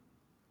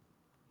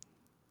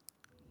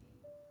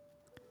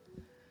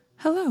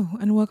Hello,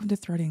 and welcome to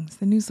Threadings,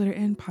 the newsletter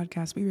and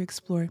podcast where we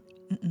explore.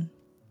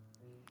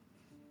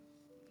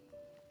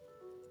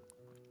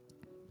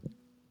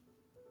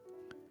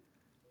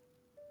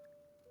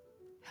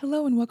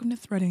 Hello, and welcome to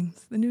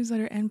Threadings, the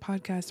newsletter and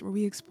podcast where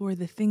we explore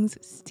the things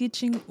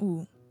stitching.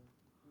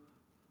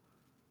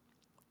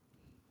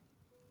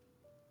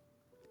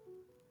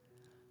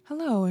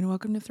 Hello, and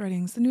welcome to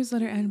Threadings, the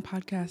newsletter and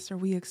podcast where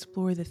we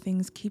explore the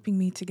things keeping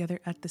me together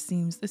at the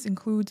seams. This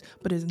includes,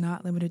 but is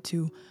not limited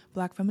to,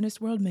 Black feminist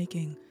world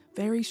making,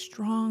 very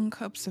strong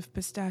cups of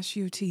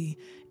pistachio tea,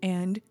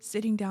 and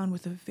sitting down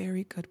with a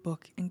very good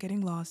book and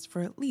getting lost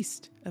for at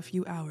least a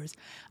few hours.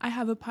 I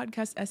have a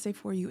podcast essay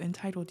for you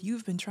entitled,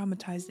 You've Been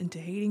Traumatized into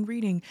Hating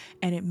Reading,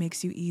 and It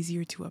Makes You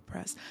Easier to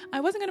Oppress.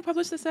 I wasn't going to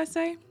publish this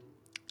essay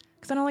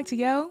because I don't like to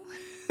yell,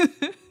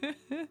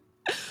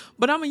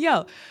 but I'm going to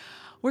yell.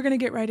 We're going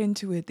to get right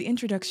into it. The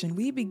introduction,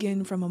 we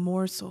begin from a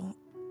morsel.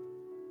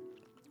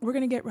 We're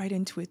going to get right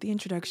into it. The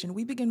introduction,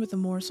 we begin with a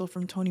morsel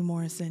from Toni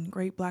Morrison,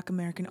 great Black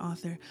American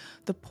author.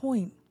 The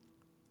point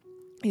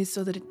is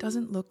so that it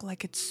doesn't look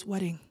like it's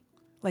sweating,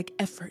 like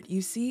effort.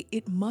 You see,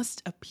 it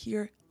must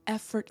appear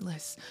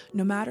effortless.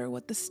 No matter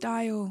what the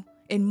style,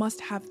 it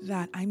must have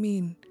that. I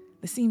mean,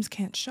 the seams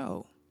can't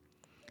show.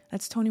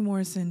 That's Toni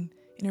Morrison,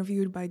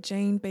 interviewed by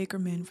Jane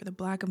Bakerman for the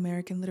Black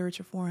American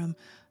Literature Forum,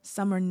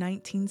 summer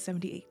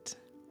 1978.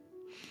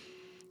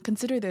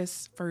 Consider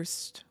this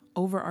first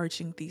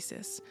overarching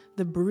thesis.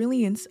 The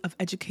brilliance of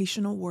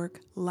educational work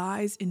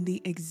lies in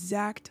the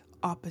exact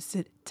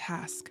opposite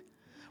task.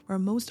 Where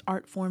most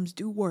art forms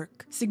do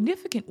work,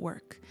 significant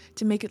work,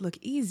 to make it look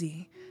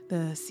easy.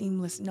 The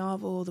seamless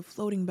novel, the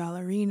floating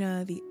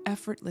ballerina, the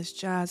effortless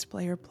jazz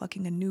player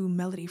plucking a new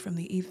melody from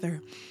the ether.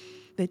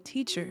 The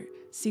teacher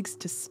seeks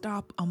to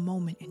stop a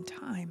moment in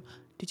time.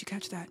 Did you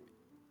catch that?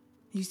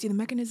 You see the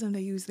mechanism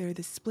they use there,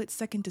 the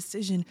split-second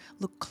decision.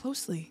 Look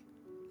closely.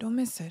 Don't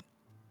miss it.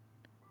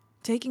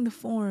 Taking the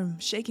form,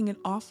 shaking it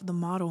off the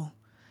model,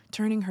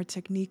 turning her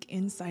technique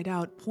inside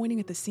out,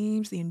 pointing at the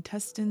seams, the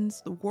intestines,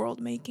 the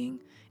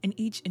world-making, in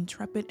each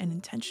intrepid and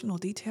intentional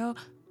detail.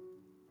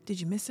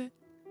 Did you miss it?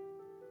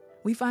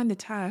 We find the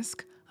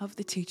task of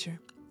the teacher,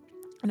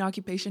 an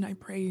occupation I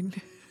prayed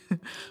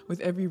with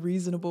every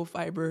reasonable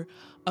fiber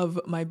of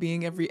my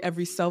being,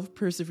 every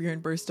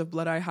self-perseverant burst of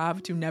blood I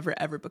have to never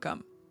ever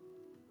become.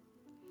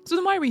 So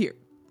then why are we here?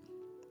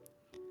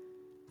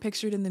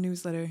 Pictured in the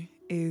newsletter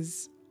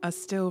is a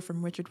still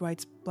from Richard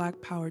White's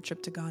Black Power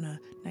trip to Ghana,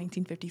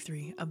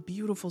 1953, a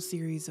beautiful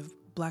series of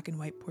black and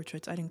white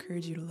portraits. I'd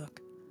encourage you to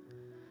look.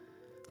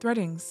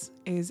 Threadings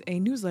is a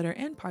newsletter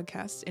and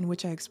podcast in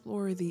which I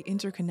explore the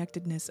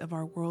interconnectedness of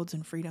our worlds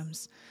and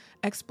freedoms.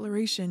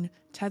 Exploration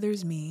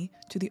tethers me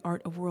to the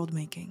art of world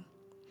making.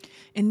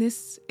 In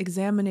this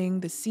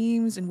examining the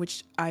seams in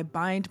which I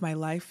bind my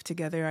life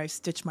together, I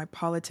stitch my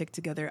politic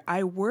together,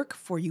 I work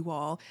for you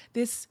all,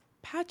 this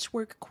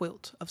patchwork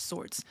quilt of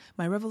sorts,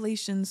 my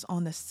revelations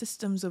on the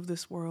systems of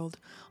this world,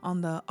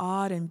 on the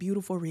odd and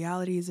beautiful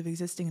realities of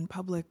existing in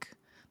public,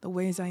 the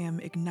ways I am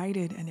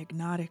ignited and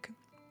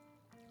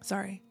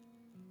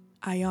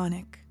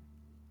ionic.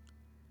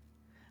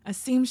 A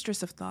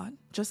seamstress of thought,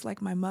 just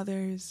like my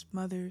mother's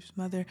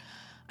mother.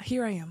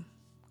 Here I am,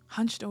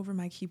 hunched over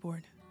my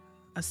keyboard,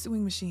 a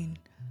sewing machine,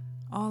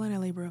 all in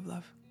a labor of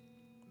love.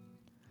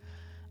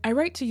 I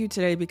write to you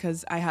today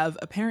because I have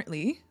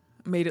apparently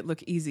made it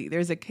look easy.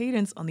 There's a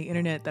cadence on the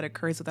internet that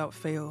occurs without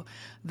fail,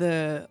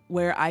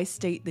 where I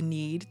state the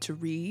need to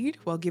read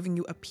while giving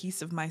you a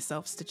piece of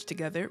myself stitched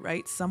together,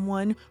 right?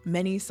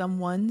 Many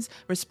someones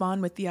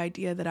respond with the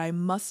idea that I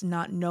must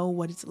not know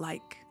what it's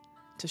like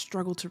to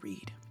struggle to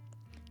read.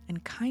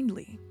 And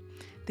kindly,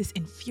 this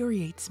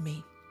infuriates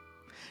me.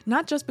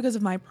 Not just because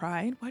of my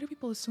pride, why do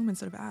people assume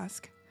instead of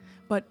ask?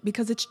 But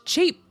because it's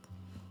cheap.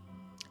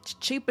 It's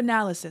cheap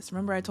analysis.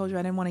 Remember I told you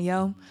I didn't want to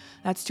yell?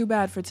 That's too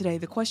bad for today.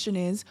 The question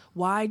is,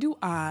 why do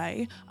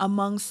I,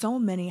 among so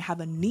many, have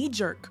a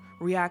knee-jerk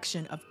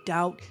reaction of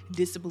doubt,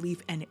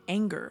 disbelief, and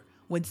anger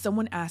when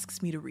someone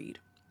asks me to read?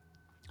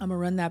 I'm going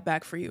to run that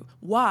back for you.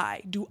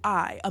 Why do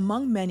I,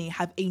 among many,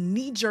 have a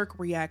knee-jerk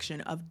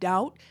reaction of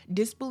doubt,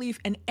 disbelief,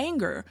 and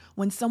anger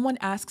when someone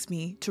asks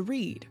me to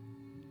read?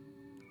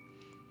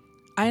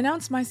 I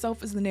announce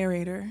myself as the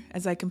narrator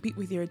as I compete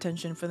with your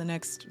attention for the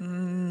next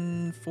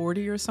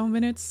 40 or so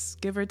minutes,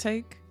 give or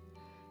take.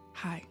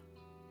 Hi,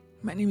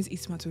 my name is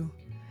Ismatu.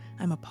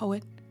 I'm a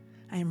poet.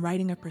 I am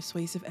writing a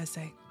persuasive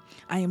essay.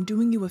 I am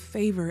doing you a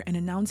favor and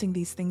announcing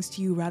these things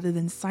to you rather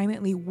than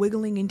silently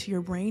wiggling into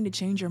your brain to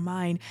change your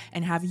mind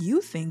and have you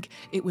think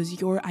it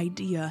was your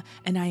idea.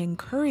 And I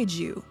encourage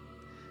you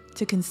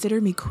to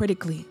consider me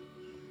critically.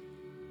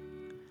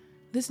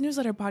 This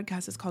newsletter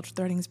podcast is called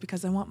Threadings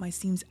because I want my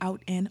seams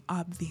out and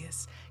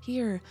obvious.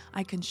 Here,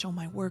 I can show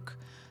my work,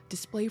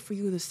 display for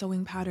you the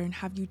sewing pattern,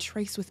 have you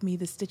trace with me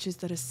the stitches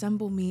that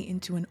assemble me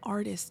into an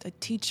artist, a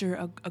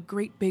teacher, a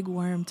great big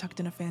worm tucked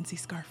in a fancy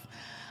scarf.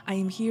 I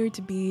am here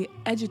to be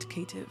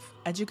educative,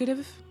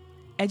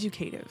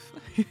 educative.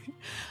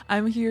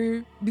 I'm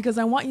here because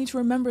I want you to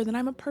remember that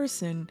I'm a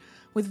person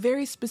with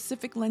very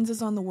specific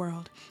lenses on the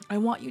world. I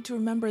want you to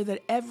remember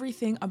that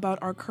everything about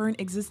our current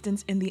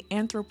existence in the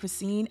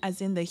Anthropocene,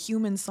 as in the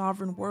human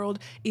sovereign world,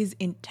 is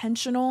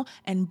intentional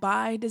and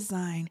by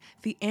design.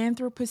 The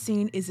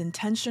Anthropocene is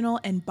intentional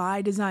and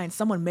by design.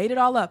 Someone made it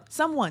all up.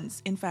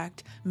 Someone's, in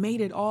fact, made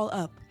it all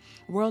up.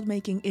 World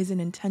making is an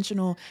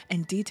intentional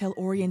and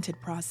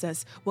detail-oriented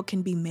process. What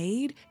can be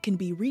made can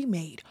be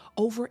remade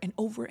over and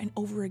over and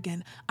over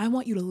again. I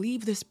want you to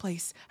leave this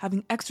place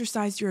having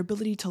exercised your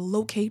ability to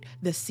locate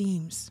the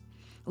seams.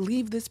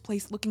 Leave this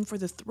place looking for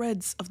the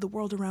threads of the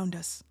world around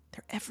us.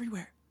 They're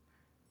everywhere.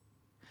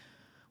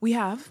 We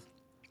have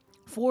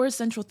 4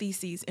 central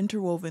theses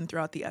interwoven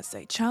throughout the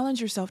essay.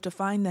 Challenge yourself to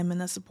find them in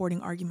the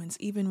supporting arguments,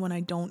 even when I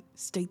don't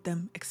state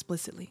them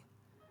explicitly.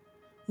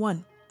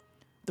 1.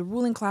 The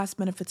ruling class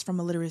benefits from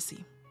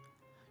illiteracy.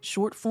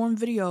 Short-form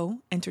video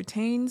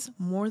entertains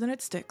more than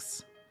it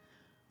sticks.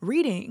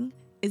 Reading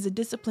is a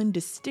discipline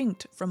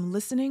distinct from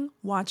listening,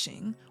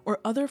 watching, or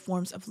other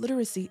forms of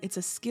literacy. It's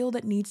a skill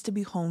that needs to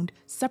be honed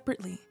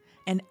separately.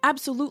 And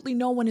absolutely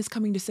no one is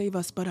coming to save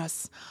us but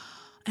us.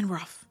 And we're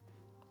off.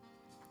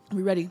 Are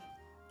we ready?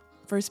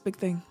 First big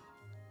thing.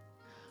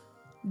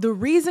 The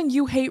reason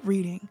you hate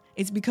reading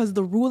is because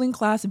the ruling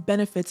class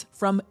benefits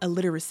from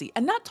illiteracy,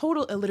 and not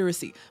total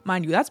illiteracy.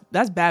 Mind you,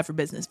 that's bad for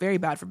business, very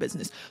bad for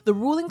business. The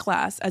ruling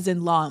class, as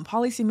in law and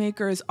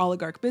policymakers,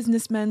 oligarch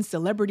businessmen,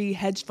 celebrity,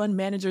 hedge fund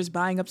managers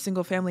buying up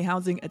single family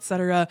housing,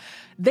 etc.,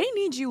 they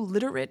need you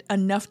literate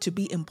enough to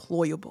be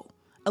employable,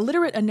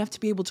 illiterate enough to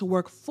be able to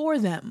work for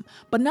them,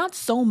 but not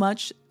so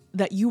much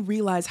that you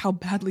realize how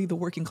badly the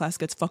working class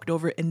gets fucked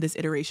over in this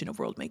iteration of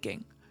world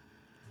making.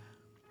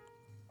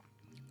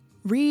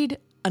 Read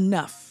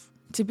enough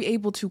to be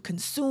able to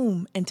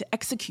consume and to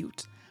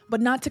execute, but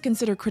not to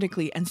consider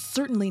critically, and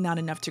certainly not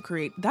enough to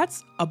create.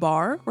 That's a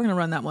bar. We're going to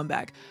run that one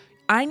back.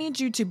 I need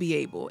you to be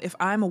able, if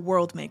I'm a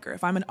world maker,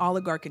 if I'm an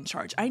oligarch in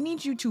charge, I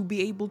need you to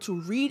be able to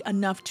read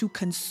enough to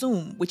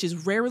consume, which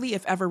is rarely,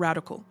 if ever,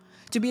 radical,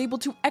 to be able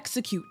to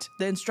execute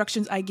the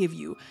instructions I give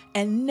you,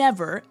 and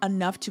never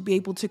enough to be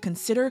able to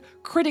consider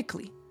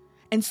critically,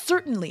 and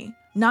certainly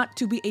not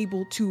to be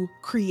able to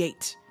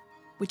create,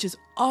 which is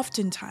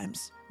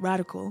oftentimes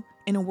radical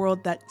in a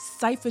world that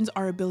siphons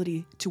our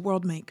ability to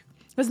world make.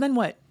 Because then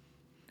what?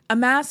 A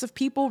mass of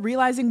people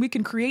realizing we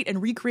can create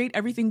and recreate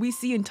everything we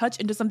see and touch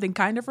into something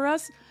kinder for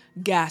us?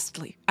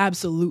 Ghastly.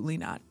 Absolutely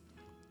not.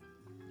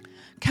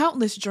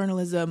 Countless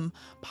journalism,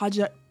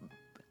 podcast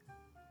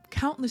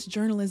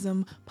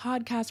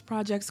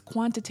projects,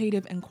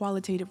 quantitative and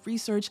qualitative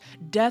research,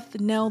 death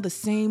knell the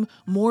same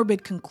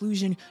morbid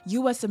conclusion: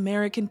 U.S.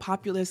 American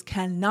populace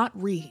cannot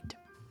read.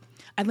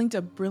 I linked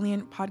a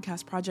brilliant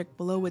podcast project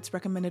below. It's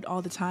recommended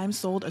all the time.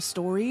 Sold a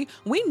story.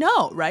 We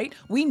know, right?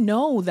 We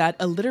know that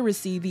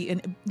illiteracy,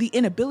 the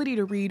inability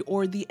to read,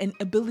 or the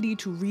inability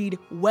to read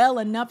well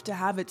enough to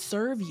have it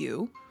serve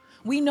you,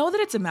 we know that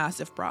it's a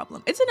massive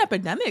problem. It's an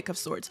epidemic of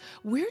sorts.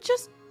 We're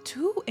just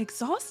too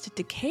exhausted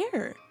to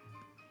care.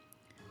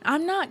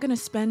 I'm not going to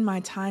spend my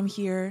time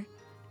here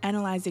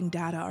analyzing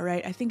data, all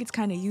right? I think it's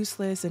kind of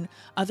useless, and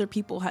other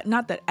people,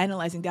 not that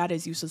analyzing data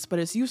is useless, but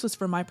it's useless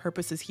for my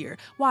purposes here.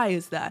 Why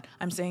is that?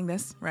 I'm saying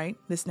this, right?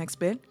 This next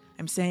bit,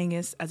 I'm saying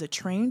this as a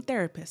trained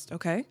therapist,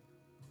 okay?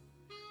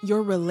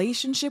 Your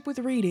relationship with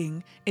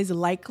reading is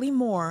likely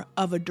more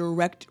of a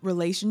direct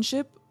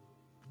relationship.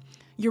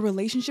 Your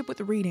relationship with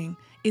reading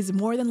is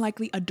more than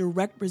likely a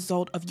direct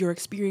result of your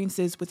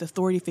experiences with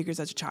authority figures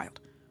as a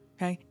child.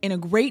 Okay? In a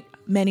great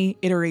many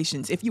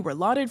iterations. If you were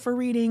lauded for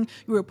reading,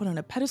 you were put on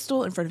a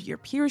pedestal in front of your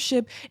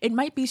peership, it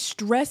might be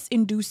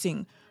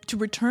stress-inducing to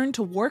return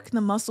to work the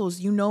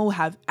muscles you know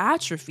have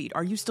atrophied.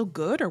 Are you still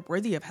good or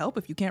worthy of help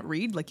if you can't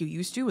read like you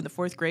used to in the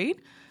 4th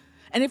grade?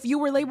 And if you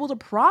were labeled a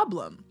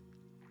problem,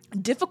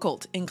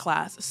 difficult in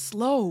class,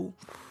 slow,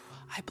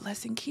 I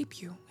bless and keep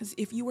you. As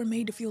if you were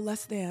made to feel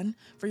less than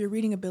for your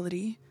reading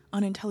ability,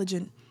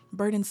 unintelligent,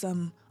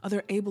 burdensome,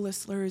 other ableist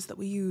slurs that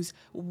we use,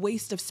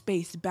 waste of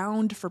space,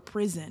 bound for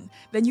prison,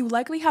 then you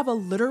likely have a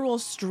literal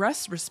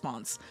stress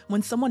response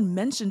when someone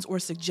mentions or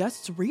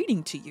suggests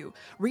reading to you.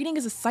 Reading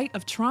is a site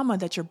of trauma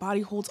that your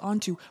body holds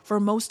onto for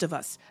most of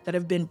us that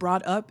have been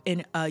brought up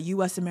in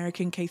U.S.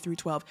 American K through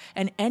 12.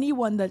 And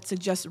anyone that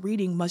suggests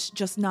reading must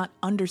just not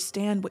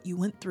understand what you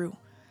went through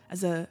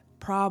as a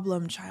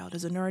problem child,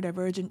 as a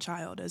neurodivergent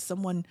child, as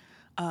someone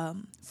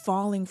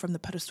falling from the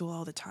pedestal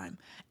all the time.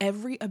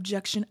 Every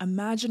objection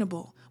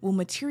imaginable will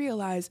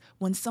materialize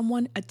when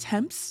someone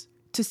attempts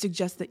to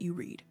suggest that you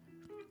read.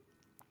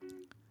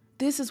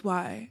 This is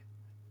why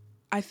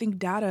I think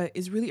data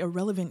is really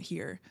irrelevant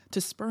here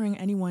to spurring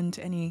anyone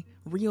to any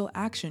real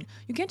action.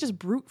 You can't just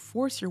brute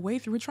force your way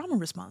through a trauma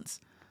response.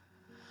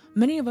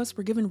 Many of us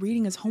were given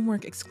reading as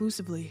homework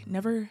exclusively,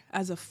 never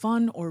as a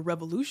fun or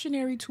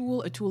revolutionary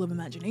tool, a tool of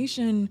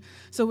imagination,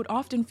 so it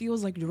often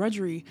feels like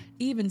drudgery.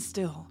 Even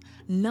still,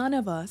 none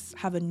of us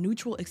have a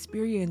neutral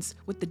experience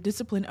with the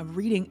discipline of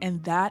reading,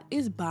 and that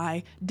is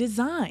by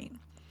design.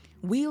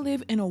 We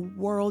live in a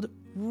world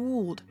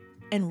ruled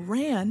and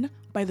ran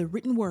by the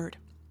written word.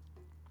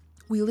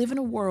 We live in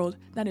a world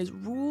that is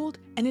ruled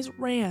and is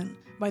ran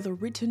by the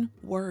written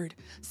word,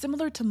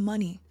 similar to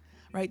money,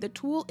 right? The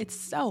tool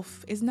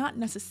itself is not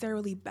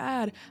necessarily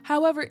bad.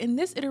 However, in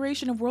this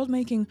iteration of world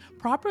making,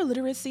 proper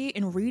literacy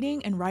in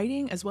reading and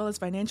writing, as well as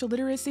financial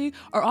literacy,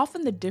 are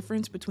often the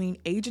difference between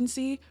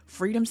agency,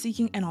 freedom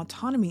seeking, and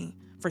autonomy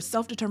for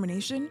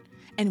self-determination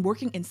and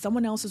working in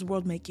someone else's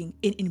world making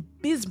in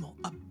abysmal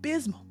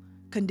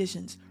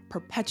conditions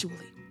perpetually.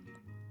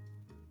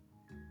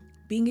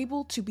 Being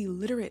able to be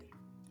literate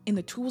in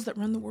the tools that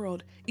run the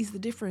world is the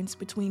difference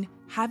between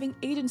having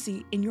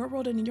agency in your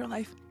world and in your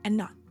life and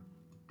not.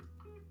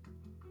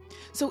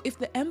 So if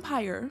the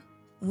empire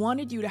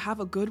wanted you to have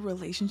a good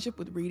relationship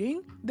with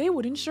reading, they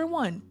would ensure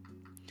one.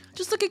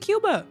 Just look at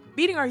Cuba,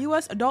 beating our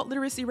US adult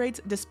literacy rates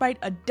despite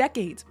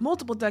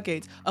multiple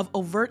decades of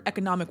overt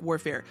economic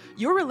warfare.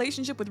 Your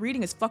relationship with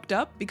reading is fucked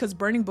up because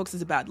burning books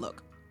is a bad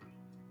look.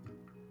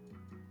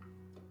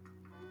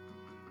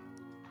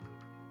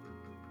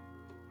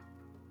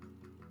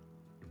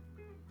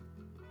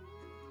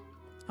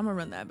 I'm gonna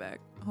run that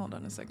back. Hold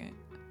on a second.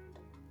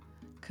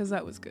 Because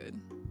that was good.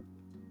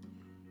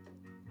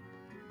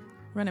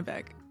 Run it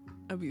back.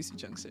 Abusive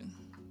Junction.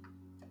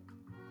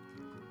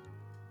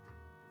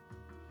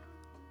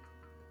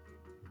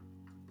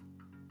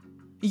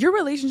 Your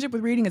relationship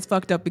with reading is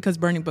fucked up because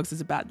burning books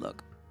is a bad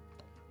look.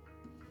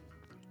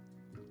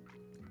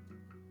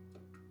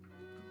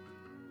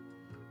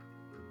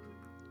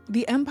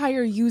 The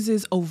empire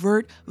uses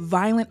overt,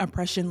 violent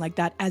oppression like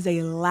that as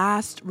a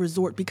last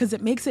resort because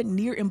it makes it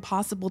near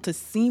impossible to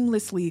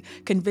seamlessly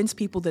convince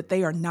people that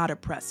they are not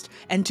oppressed.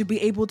 And to be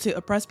able to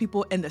oppress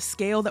people in the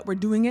scale that we're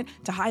doing it,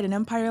 to hide an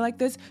empire like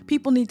this,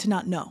 people need to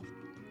not know.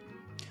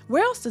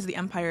 Where else does the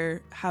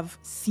empire have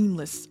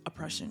seamless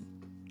oppression?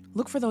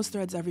 Look for those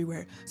threads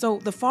everywhere. So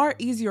the far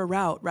easier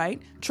route,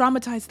 right?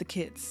 Traumatize the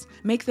kids.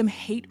 Make them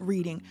hate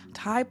reading.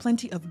 Tie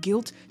plenty of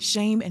guilt,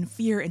 shame, and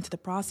fear into the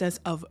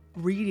process of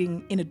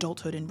reading in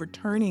adulthood and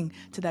returning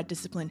to that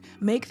discipline.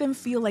 Make them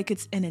feel like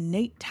it's an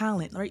innate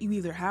talent, right? You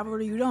either have it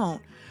or you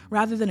don't,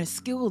 rather than a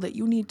skill that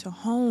you need to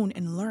hone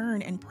and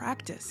learn and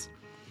practice.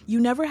 You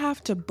never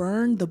have to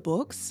burn the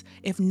books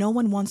if no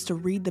one wants to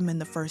read them in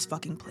the first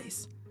fucking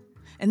place.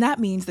 And that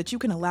means that you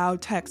can allow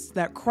texts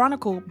that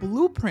chronicle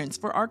blueprints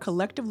for our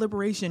collective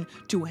liberation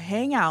to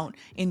hang out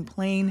in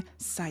plain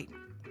sight.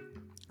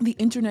 The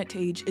internet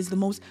age is the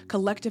most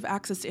collective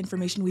access to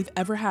information we've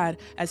ever had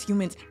as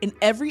humans in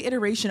every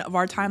iteration of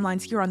our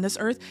timelines here on this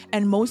earth,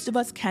 and most of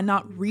us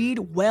cannot read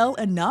well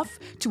enough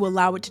to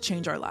allow it to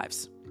change our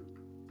lives.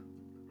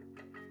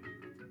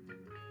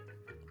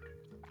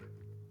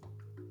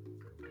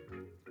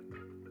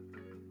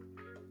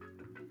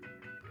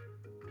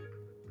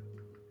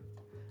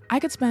 I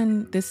could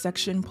spend this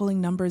section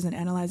pulling numbers and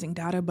analyzing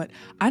data, but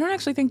I don't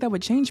actually think that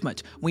would change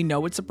much. We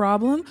know it's a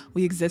problem.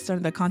 We exist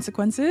under the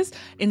consequences.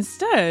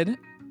 Instead,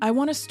 I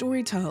want to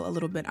storytell a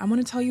little bit. I want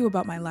to tell you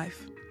about my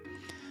life.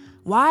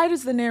 Why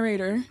does the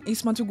narrator,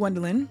 Ismantu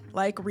Gwendolyn,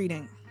 like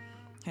reading?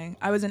 Okay,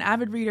 I was an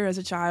avid reader as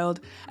a child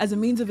as a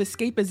means of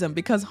escapism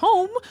because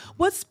home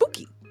was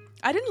spooky.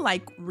 I didn't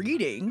like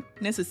reading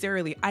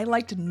necessarily. I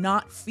liked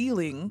not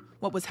feeling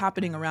what was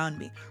happening around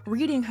me.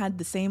 Reading had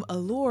the same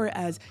allure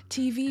as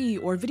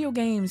TV or video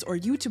games or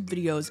YouTube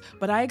videos,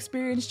 but I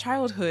experienced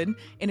childhood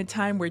in a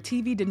time where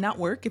TV did not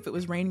work if it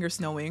was raining or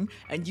snowing,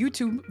 and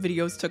YouTube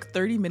videos took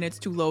 30 minutes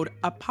to load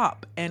a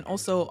pop. And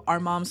also, our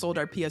mom sold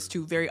our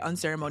PS2 very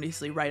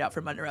unceremoniously right out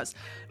from under us.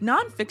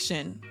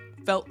 Nonfiction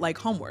felt like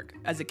homework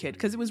as a kid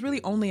because it was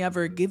really only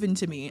ever given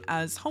to me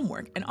as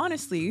homework. And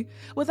honestly,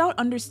 without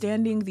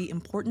understanding the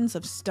importance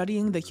of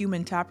studying the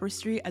human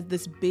tapestry as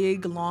this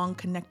big, long,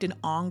 connected,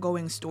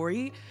 ongoing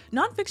story,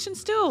 nonfiction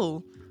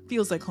still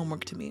feels like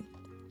homework to me.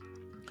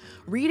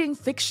 Reading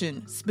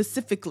fiction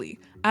specifically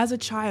as a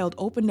child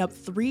opened up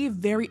 3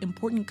 very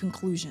important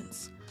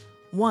conclusions.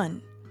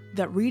 1,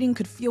 that reading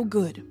could feel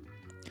good.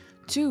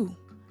 2,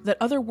 that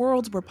other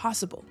worlds were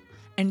possible.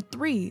 And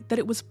 3, that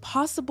it was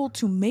possible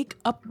to make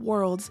up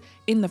worlds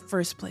in the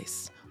first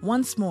place.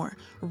 Once more,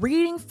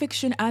 reading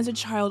fiction as a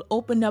child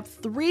opened up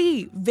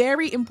 3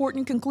 very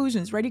important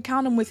conclusions. Ready?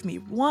 Count them with me.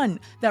 1,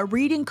 that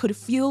reading could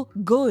feel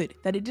good,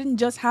 that it didn't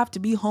just have to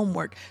be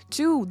homework.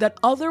 2, that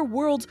other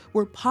worlds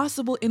were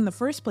possible in the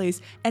first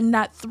place. And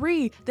that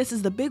 3, this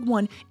is the big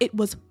one, it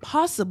was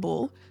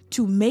possible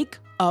to make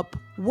up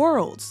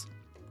worlds.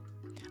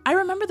 I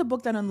remember the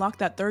book that unlocked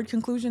that 3rd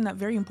conclusion, that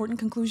very important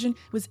conclusion,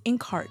 was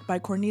Inkheart by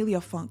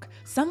Cornelia Funk.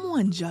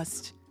 Someone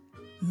just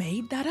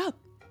made that up.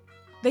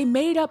 They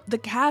made up the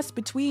cast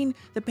between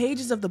the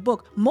pages of the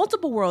book.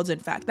 Multiple worlds, in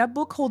fact. That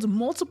book holds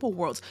multiple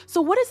worlds.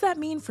 So what does that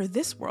mean for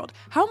this world?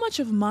 How much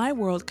of my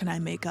world can I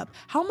make up?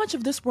 How much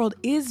of this world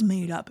is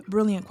made up?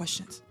 Brilliant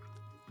questions.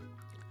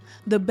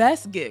 The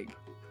best gig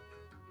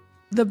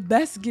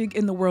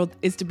in the world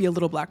is to be a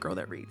little black girl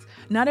that reads.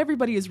 Not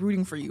everybody is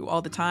rooting for you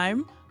all the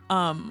time.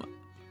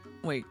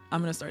 Wait, I'm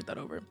going to start that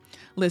over.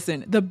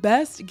 Listen, the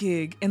best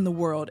gig in the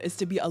world is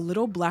to be a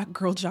little black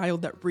girl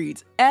child that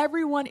reads.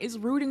 Everyone is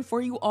rooting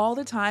for you all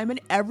the time and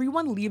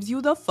everyone leaves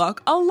you the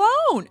fuck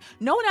alone.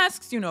 No one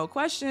asks you no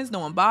questions. No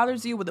one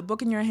bothers you with a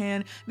book in your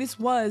hand. This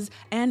was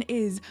and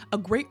is a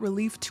great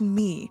relief to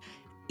me.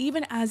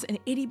 Even as an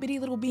itty bitty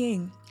little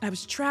being, I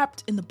was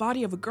trapped in the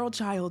body of a girl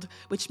child,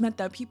 which meant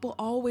that people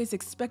always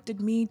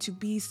expected me to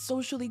be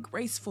socially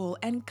graceful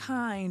and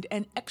kind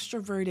and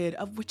extroverted,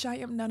 of which I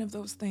am none of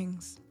those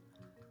things.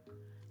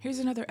 Here's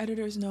another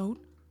editor's note.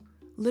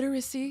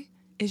 Literacy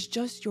is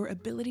just your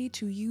ability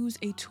to use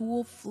a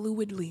tool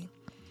fluidly.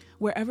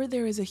 Wherever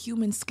there is a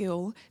human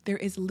skill, there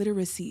is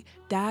literacy,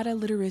 data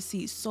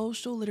literacy,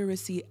 social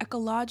literacy,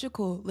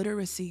 ecological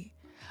literacy.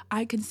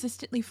 I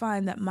consistently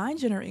find that my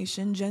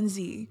generation, Gen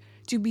Z,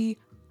 to be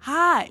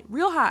high,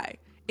 real high,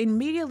 in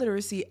media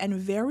literacy and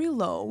very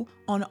low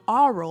on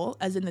oral,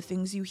 as in the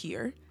things you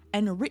hear,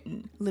 and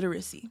written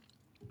literacy.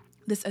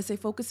 This essay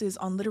focuses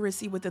on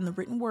literacy within the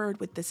written word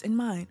with this in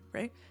mind,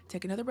 right?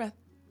 Take another breath.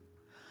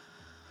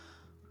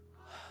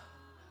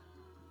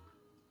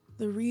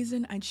 The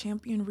reason I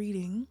champion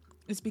reading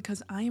is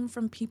because I am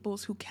from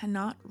peoples who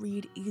cannot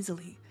read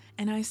easily,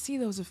 and I see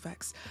those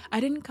effects.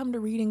 I didn't come to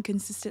reading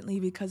consistently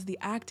because the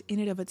act in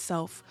and of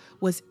itself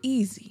was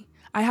easy.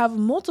 I have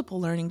multiple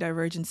learning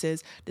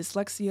divergences,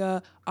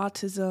 dyslexia,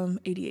 autism,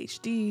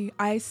 ADHD.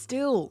 I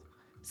still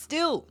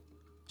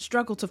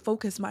struggle to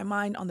focus my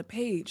mind on the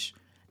page.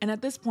 And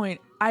at this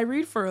point, I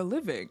read for a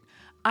living.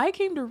 I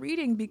came to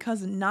reading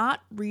because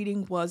not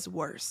reading was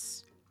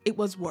worse. It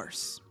was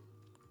worse.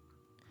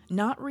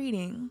 Not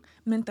reading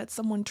meant that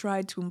someone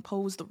tried to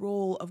impose the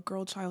role of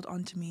girl child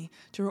onto me,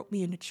 to rope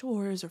me into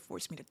chores or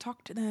force me to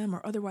talk to them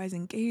or otherwise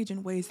engage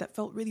in ways that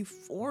felt really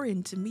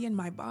foreign to me and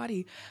my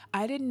body.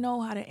 I didn't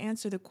know how to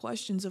answer the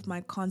questions of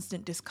my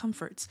constant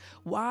discomforts.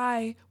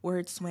 Why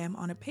words swam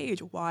on a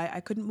page, why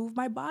I couldn't move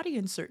my body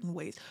in certain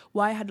ways,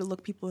 why I had to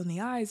look people in the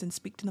eyes and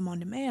speak to them on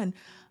demand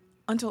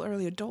until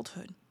early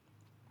adulthood.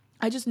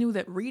 I just knew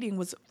that reading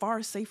was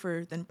far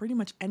safer than pretty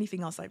much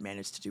anything else I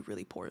managed to do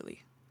really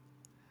poorly.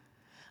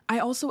 I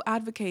also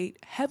advocate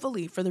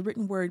heavily for the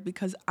written word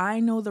because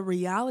I know the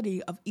reality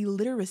of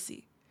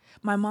illiteracy.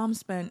 My mom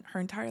spent her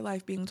entire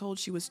life being told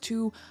she was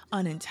too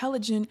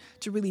unintelligent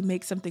to really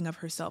make something of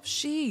herself.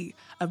 She,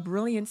 a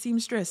brilliant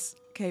seamstress,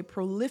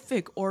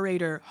 prolific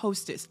orator,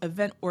 hostess,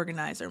 event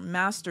organizer,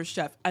 master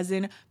chef, as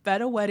in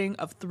fed a wedding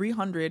of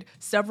 300,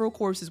 several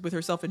courses with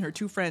herself and her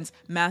two friends,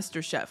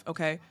 master chef,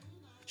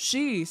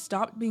 She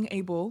stopped being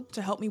able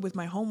to help me with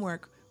my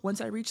homework once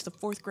I reached the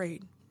 4th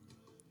grade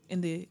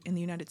in the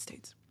United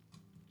States.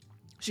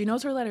 She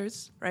knows her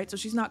letters, right? So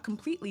she's not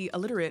completely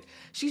illiterate.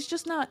 She's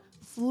just not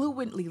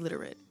fluently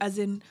literate, as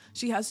in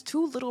she has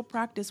too little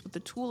practice with the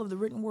tool of the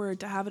written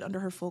word to have it under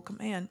her full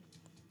command.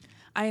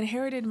 I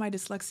inherited my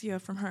dyslexia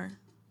from her.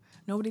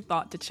 Nobody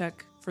thought to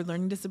check for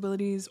learning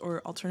disabilities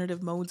or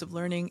alternative modes of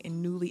learning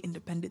in newly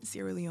independent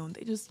Sierra Leone.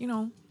 They just,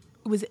 it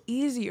was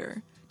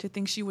easier to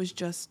think she was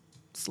just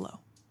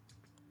slow.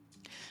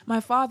 My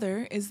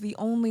father is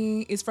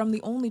from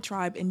the only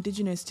tribe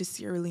indigenous to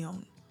Sierra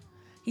Leone.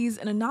 He's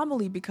an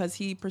anomaly because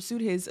he pursued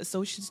his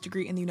associate's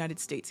degree in the United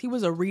States. He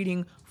was a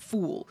reading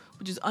fool,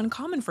 which is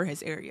uncommon for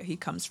his area. He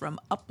comes from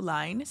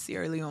upline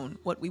Sierra Leone,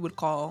 what we would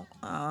call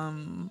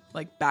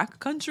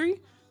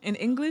backcountry in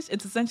English.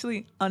 It's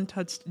essentially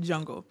untouched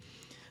jungle.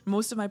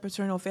 Most of my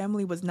paternal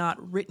family was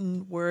not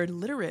written word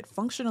literate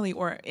functionally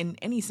or in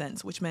any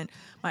sense, which meant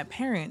my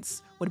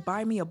parents would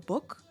buy me a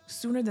book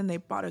sooner than they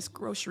bought us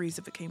groceries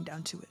if it came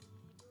down to it.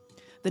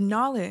 The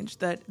knowledge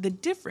that the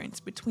difference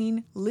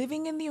between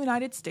living in the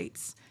United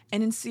States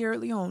and in Sierra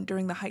Leone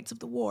during the heights of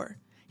the war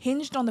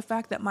hinged on the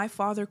fact that my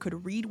father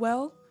could read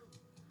well,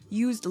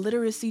 used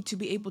literacy to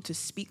be able to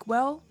speak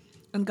well,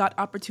 and got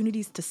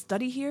opportunities to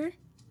study here.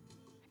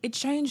 It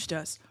changed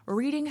us.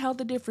 Reading held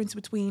the difference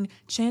between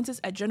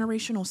chances at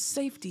generational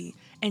safety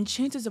and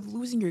chances of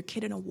losing your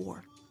kid in a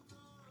war.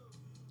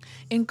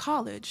 In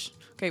college,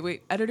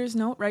 editor's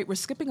note, right? We're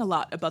skipping a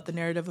lot about the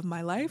narrative of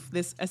my life.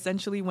 This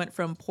essentially went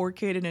from poor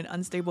kid in an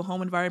unstable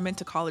home environment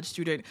to college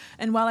student.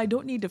 And while I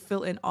don't need to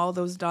fill in all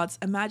those dots,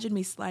 imagine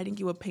me sliding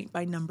you a paint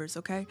by numbers,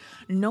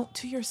 Note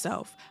to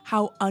yourself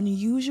how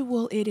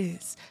unusual it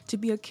is to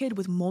be a kid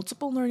with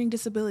multiple learning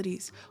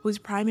disabilities whose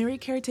primary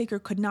caretaker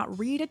could not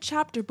read a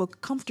chapter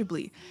book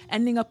comfortably,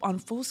 ending up on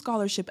full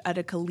scholarship at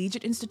a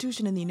collegiate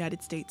institution in the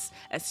United States,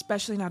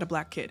 especially not a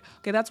black kid.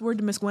 That's word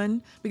to Miss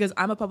Gwen, because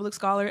I'm a public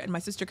scholar and my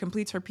sister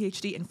completes her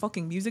PhD in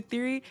fucking music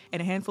theory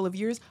in a handful of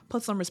years.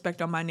 Put some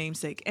respect on my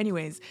namesake.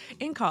 Anyways,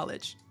 in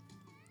college,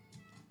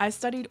 I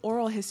studied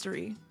oral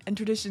history and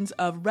traditions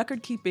of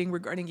record keeping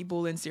regarding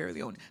Ebola in Sierra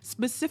Leone,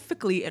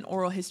 specifically an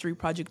oral history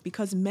project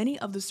because many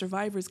of the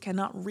survivors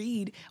cannot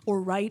read or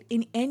write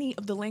in any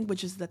of the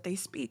languages that they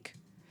speak.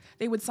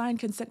 They would sign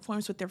consent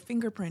forms with their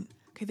fingerprint.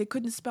 They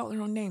couldn't spell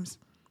their own names.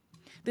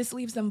 This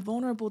leaves them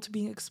vulnerable to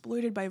being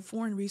exploited by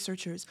foreign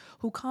researchers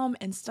who come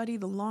and study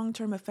the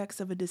long-term effects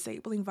of a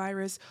disabling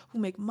virus, who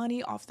make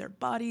money off their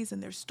bodies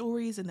and their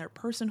stories and their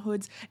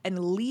personhoods and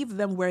leave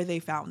them where they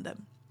found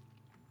them.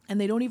 And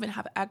they don't even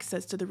have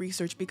access to the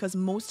research because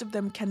most of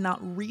them cannot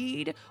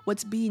read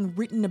what's being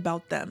written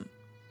about them.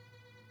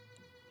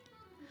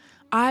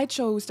 I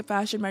chose to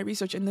fashion my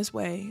research in this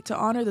way to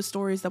honor the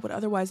stories that would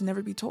otherwise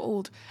never be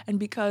told, and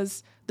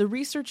because the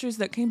researchers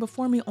that came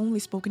before me only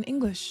spoke in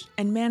English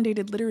and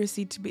mandated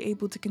literacy to be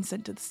able to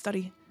consent to the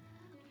study.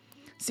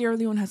 Sierra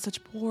Leone has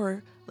such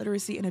poor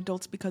literacy in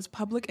adults because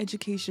public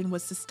education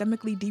was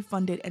systemically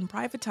defunded and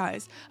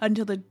privatized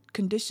until the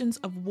conditions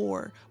of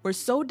war were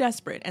so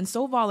desperate and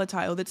so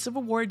volatile that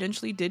civil war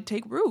eventually did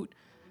take root.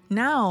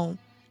 Now,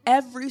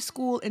 every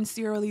school in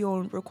Sierra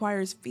Leone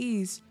requires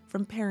fees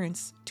from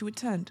parents to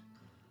attend.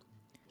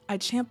 I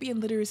champion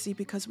literacy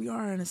because we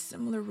are on a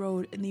similar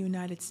road in the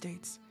United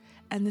States,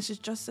 and this is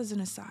just as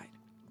an aside.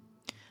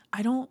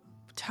 I don't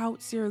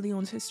tout Sierra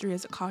Leone's history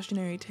as a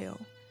cautionary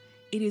tale.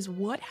 It is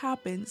what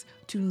happens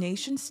to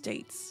nation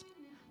states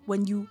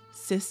when you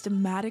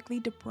systematically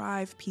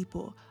deprive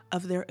people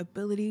of their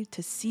ability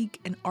to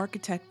seek and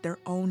architect their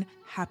own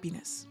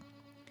happiness.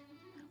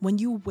 When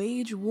you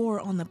wage war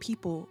on the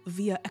people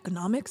via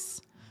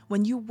economics,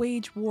 when you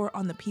wage war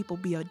on the people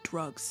via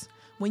drugs,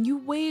 when you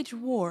wage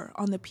war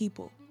on the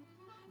people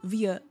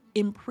via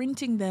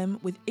imprinting them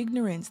with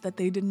ignorance that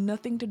they did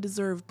nothing to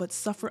deserve but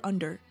suffer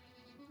under,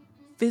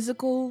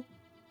 physical,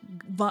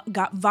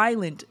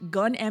 violent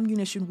gun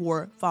ammunition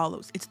war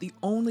follows. It's the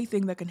only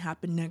thing that can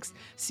happen next.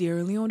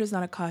 Sierra Leone is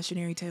not a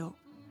cautionary tale.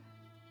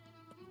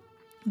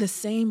 The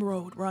same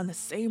road. We're on the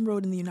same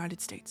road in the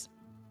United States.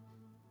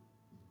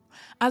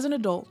 As an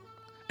adult,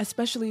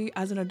 especially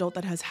as an adult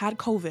that has had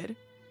COVID,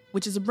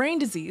 which is a brain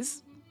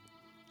disease,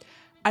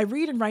 I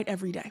read and write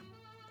every day.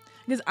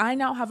 Because I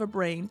now have a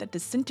brain that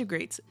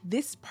disintegrates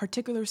this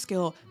particular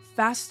skill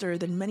faster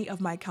than many of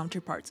my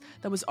counterparts.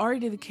 That was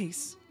already the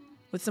case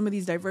with some of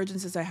these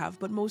divergences I have,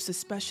 but most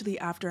especially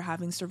after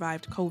having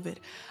survived COVID.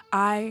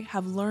 I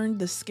have learned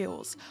the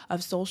skills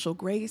of social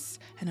grace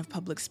and of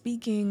public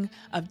speaking,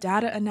 of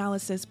data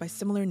analysis by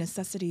similar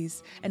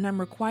necessities, and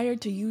I'm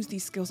required to use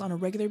these skills on a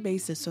regular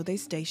basis so they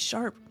stay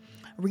sharp.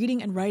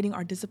 Reading and writing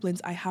are disciplines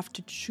I have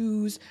to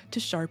choose to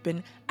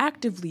sharpen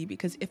actively,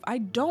 because if I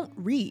don't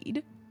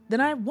read,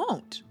 then I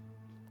won't.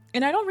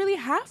 And I don't really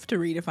have to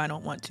read if I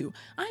don't want to.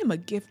 I am a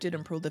gifted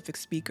and prolific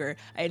speaker.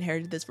 I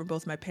inherited this from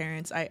both my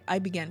parents. I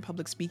began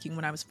public speaking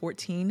when I was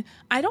 14.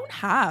 I don't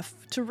have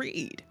to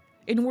read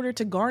in order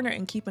to garner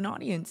and keep an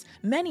audience.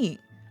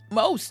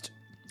 Most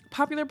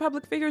popular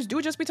public figures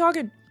do just be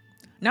talking,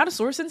 not a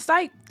source in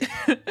sight.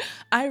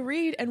 I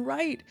read and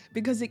write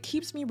because it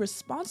keeps me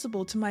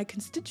responsible to my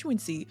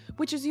constituency,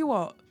 which is you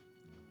all.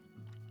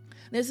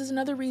 This is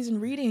another reason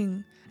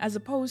reading, as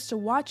opposed to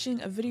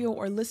watching a video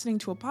or listening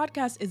to a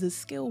podcast, is a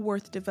skill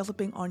worth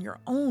developing on your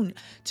own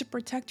to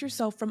protect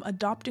yourself from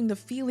adopting the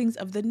feelings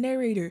of the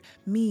narrator,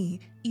 me,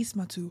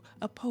 Ismatu,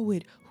 a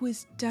poet who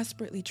is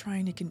desperately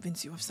trying to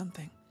convince you of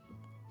something.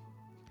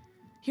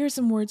 Here are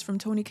some words from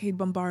Toni Cade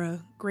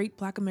Bambara, great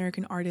Black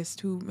American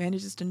artist who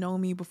manages to know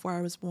me before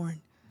I was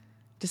born,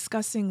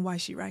 discussing why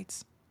she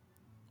writes.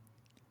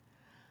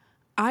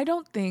 I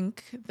don't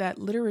think that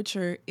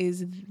literature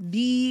is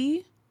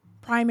the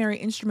primary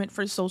instrument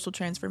for social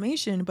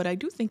transformation, but I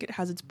do think it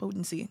has its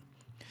potency.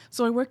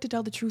 So I work to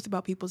tell the truth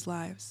about people's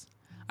lives.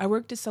 I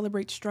work to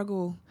celebrate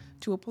struggle,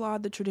 to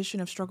applaud the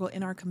tradition of struggle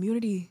in our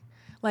community,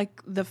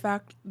 like the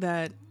fact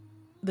that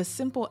the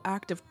simple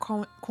act of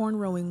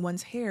cornrowing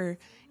one's hair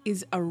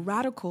is a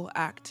radical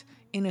act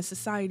in a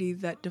society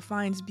that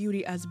defines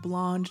beauty as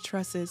blonde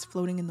tresses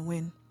floating in the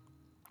wind.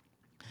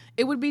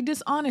 It would be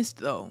dishonest,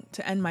 though,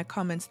 to end my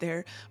comments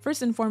there.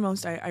 First and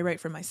foremost, I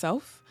write for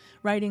myself.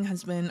 Writing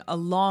has been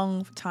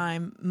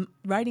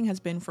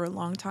for a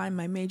long time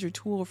my major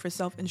tool for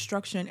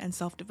self-instruction and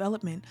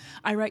self-development.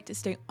 I write to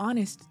stay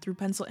honest through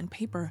pencil and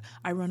paper.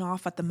 I run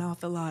off at the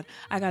mouth a lot.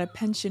 I got a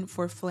penchant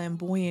for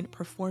flamboyant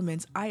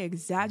performance. I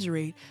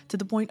exaggerate to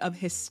the point of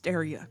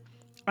hysteria.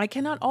 I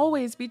cannot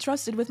always be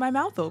trusted with my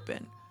mouth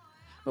open.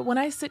 But when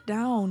I sit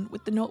down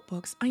with the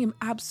notebooks, I am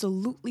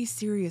absolutely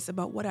serious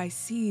about what I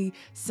see,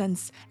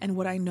 sense, and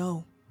what I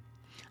know.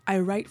 I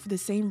write for the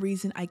same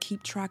reason I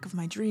keep track of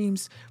my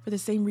dreams, for the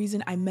same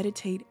reason I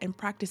meditate and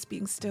practice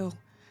being still,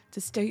 to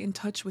stay in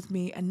touch with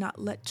me and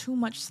not let too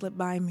much slip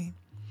by me.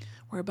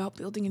 We're about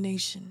building a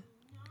nation.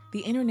 The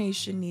inner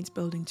nation needs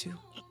building too.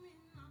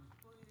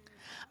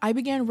 I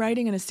began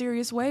writing in a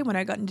serious way when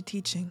I got into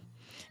teaching.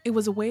 It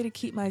was a way to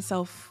keep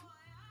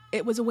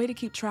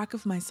track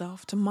of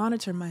myself, to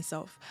monitor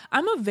myself.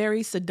 I'm a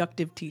very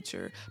seductive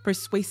teacher,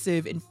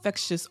 persuasive,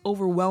 infectious,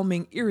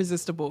 overwhelming,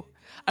 irresistible.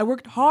 I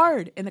worked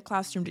hard in the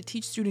classroom to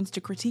teach students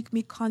to critique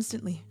me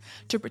constantly,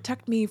 to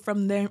protect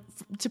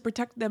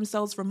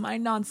themselves from my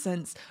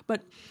nonsense.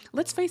 But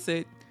let's face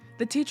it,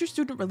 the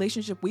teacher-student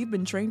relationship we've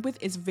been trained with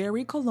is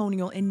very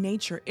colonial in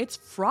nature. It's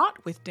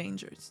fraught with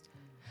dangers.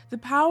 The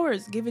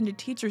powers given to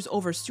teachers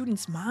over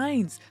students'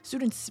 minds,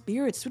 students'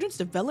 spirits, students'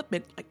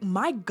 development,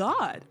 my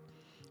God.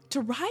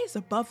 To rise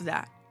above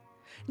that,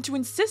 and to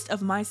insist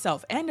of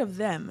myself and of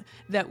them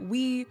that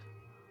we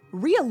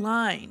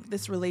realign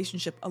this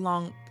relationship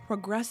along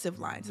progressive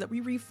lines, that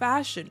we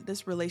refashion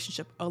this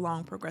relationship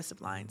along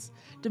progressive lines,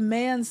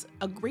 demands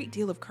a great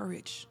deal of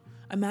courage,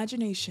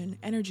 imagination,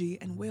 energy,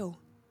 and will.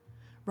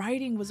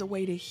 Writing was a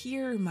way to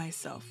hear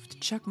myself, to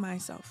check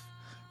myself.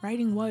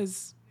 Writing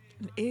was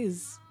and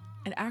is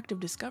an act of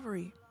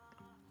discovery.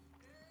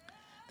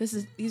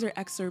 These are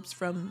excerpts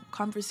from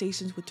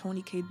Conversations with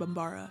Toni Cade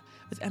Bambara,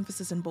 with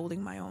emphasis in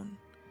bolding my own.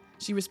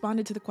 She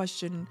responded to the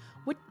question,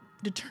 what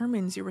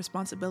determines your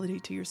responsibility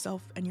to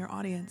yourself and your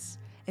audience,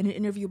 in an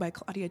interview by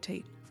Claudia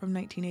Tate from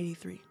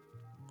 1983.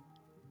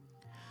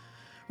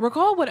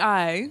 Recall what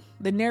I,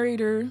 the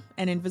narrator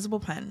and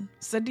invisible pen,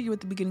 said to you at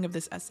the beginning of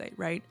this essay,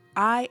 right?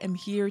 I am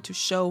here to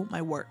show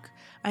my work.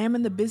 I am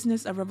in the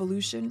business of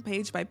revolution,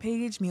 page by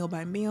page, meal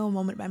by meal,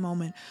 moment by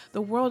moment.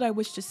 The world I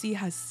wish to see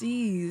has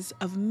seas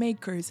of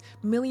makers,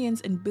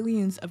 millions and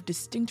billions of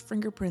distinct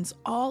fingerprints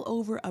all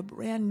over a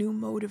brand new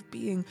mode of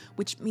being,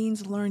 which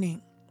means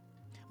learning,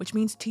 which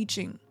means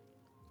teaching.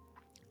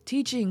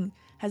 Teaching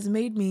has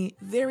made me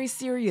very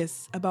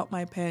serious about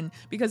my pen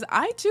because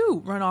I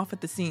too run off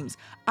at the seams.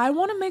 I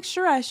want to make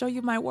sure I show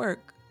you my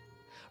work.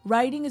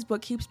 Writing is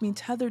what keeps me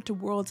tethered to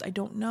worlds I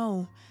don't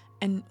know,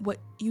 and what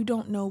you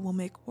don't know will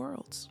make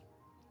worlds.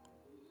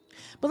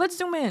 But let's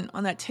zoom in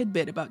on that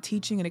tidbit about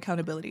teaching and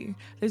accountability.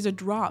 There's a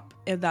drop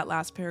in that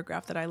last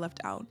paragraph that I left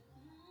out.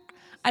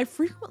 I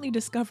frequently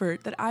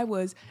discovered that I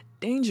was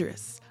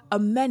dangerous, a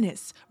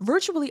menace,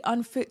 virtually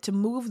unfit to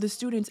move the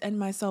students and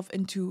myself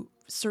into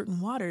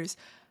certain waters.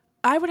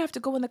 I would have to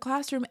go in the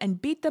classroom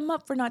and beat them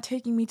up for not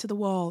taking me to the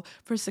wall,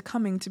 for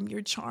succumbing to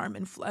mere charm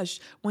and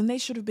flesh when they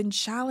should have been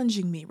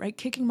challenging me, right?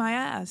 Kicking my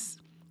ass.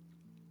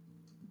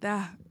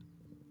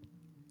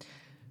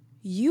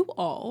 You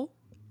all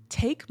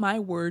take my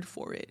word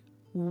for it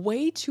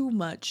way too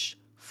much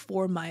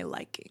for my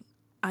liking.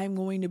 I'm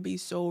going to be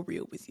so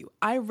real with you.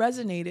 I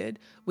resonated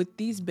with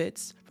these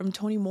bits from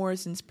Toni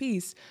Morrison's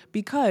piece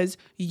because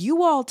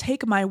you all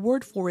take my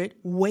word for it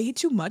way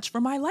too much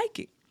for my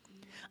liking.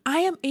 I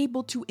am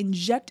able to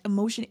inject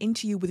emotion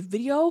into you with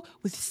video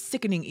with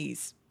sickening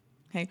ease.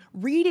 Okay,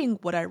 reading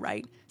what I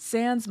write,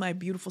 sans my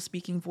beautiful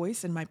speaking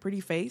voice and my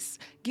pretty face,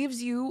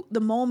 gives you the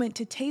moment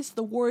to taste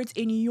the words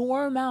in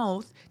your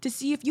mouth to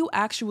see if you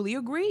actually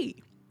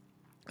agree.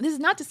 This is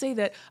not to say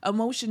that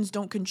emotions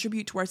don't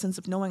contribute to our sense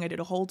of knowing. I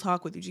did a whole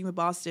talk with Eugene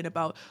Boston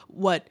about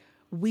what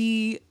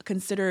we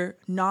consider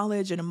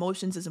knowledge and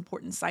emotions as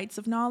important sites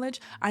of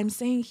knowledge. I'm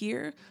saying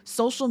here,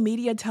 social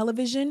media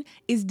television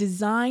is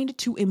designed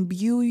to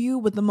imbue you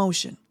with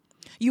emotion.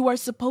 You are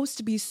supposed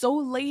to be so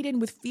laden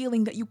with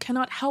feeling that you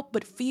cannot help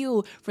but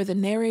feel for the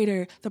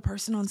narrator, the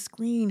person on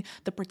screen,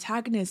 the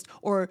protagonist,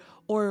 or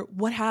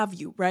what have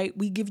you, right?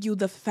 We give you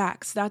the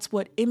facts. That's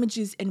what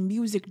images and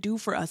music do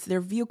for us. They're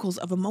vehicles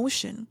of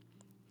emotion.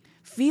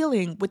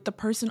 Feeling with the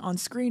person on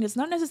screen is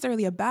not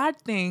necessarily a bad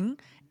thing,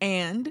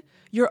 and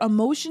your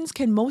emotions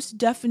can most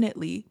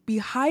definitely be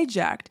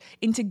hijacked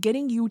into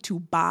getting you to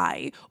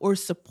buy or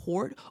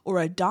support or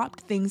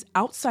adopt things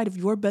outside of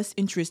your best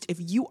interest if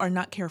you are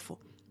not careful.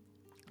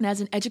 And as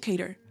an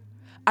educator,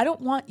 I don't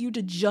want you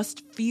to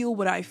just feel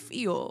what I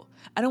feel.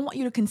 I don't want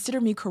you to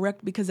consider me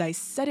correct because I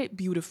said it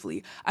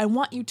beautifully. I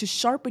want you to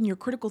sharpen your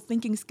critical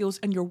thinking skills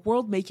and your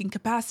world-making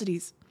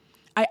capacities.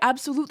 I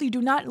absolutely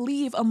do not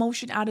leave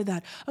emotion out of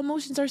that.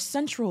 Emotions are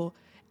central.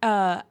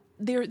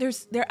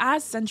 They're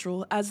as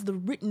central as the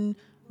written,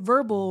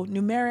 verbal,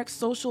 numeric,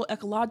 social,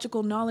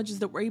 ecological knowledges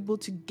that we're able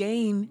to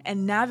gain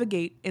and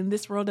navigate in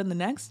this world and the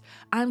next.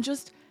 I'm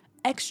just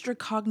extra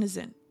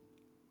cognizant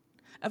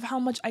of how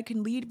much I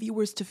can lead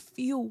viewers to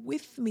feel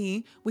with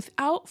me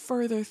without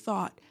further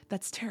thought.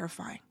 That's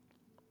terrifying.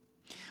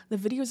 The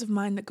videos of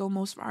mine that go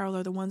most viral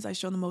are the ones I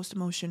show the most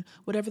emotion,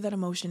 whatever that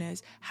emotion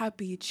is.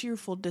 Happy,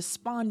 cheerful,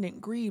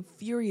 despondent, grieved,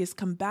 furious,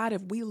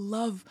 combative. We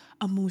love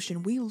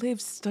emotion. We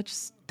live such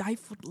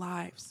stifled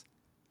lives.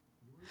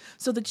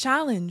 So the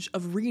challenge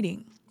of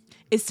reading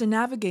is to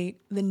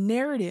navigate the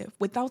narrative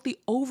without the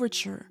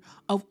overture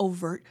of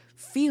overt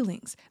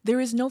feelings. There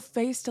is no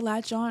face to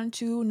latch on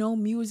to, no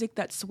music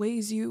that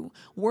sways you.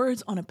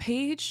 Words on a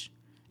page,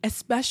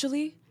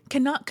 especially,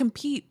 cannot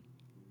compete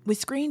with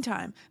screen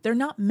time. They're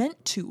not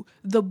meant to.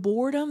 The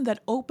boredom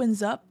that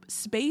opens up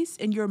space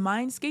in your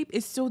mindscape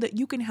is so that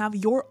you can have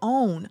your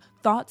own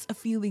thoughts,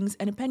 feelings,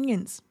 and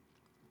opinions.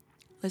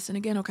 Listen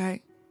again,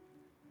 okay?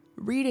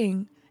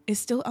 Reading is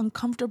still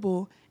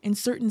uncomfortable in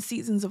certain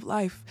seasons of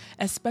life,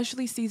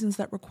 especially seasons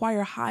that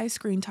require high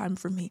screen time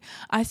for me.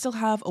 I still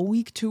have a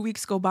week, 2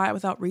 weeks go by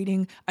without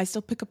reading. I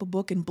still pick up a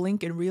book and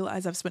blink and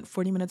realize I've spent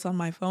 40 minutes on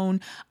my phone.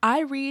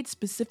 I read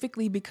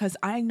specifically because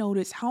I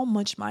notice how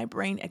much my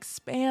brain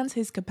expands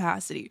his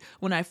capacity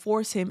when I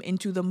force him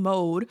into the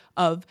mode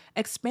of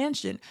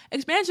expansion.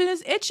 Expansion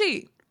is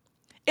itchy.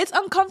 It's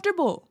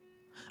uncomfortable.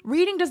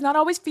 Reading does not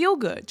always feel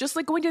good, just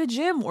like going to the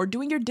gym or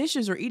doing your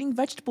dishes or eating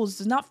vegetables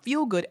does not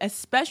feel good,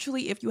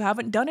 especially if you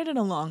haven't done it in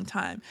a long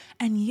time.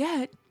 And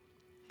yet,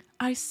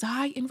 I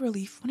sigh in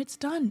relief when it's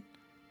done.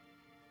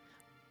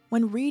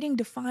 When reading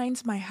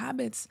defines my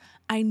habits,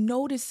 I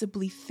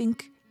noticeably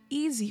think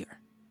easier.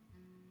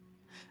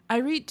 I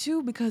read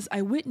too because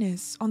I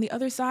witness on the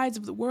other sides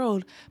of the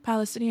world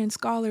Palestinian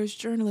scholars,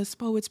 journalists,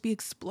 poets be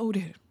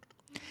exploded.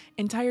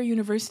 Entire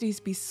universities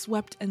be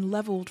swept and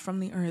leveled from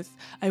the earth.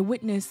 I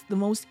witnessed the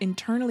most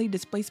internally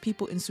displaced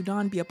people in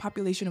Sudan be a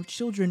population of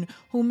children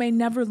who may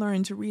never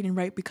learn to read and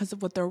write because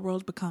of what their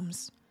world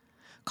becomes.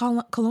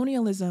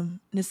 Colonialism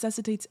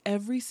necessitates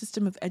every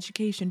system of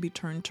education be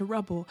turned to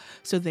rubble,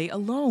 so they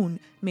alone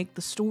make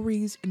the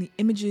stories and the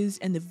images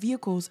and the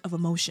vehicles of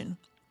emotion.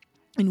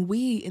 And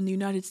we in the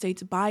United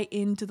States buy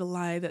into the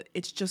lie that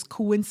it's just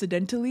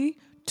coincidentally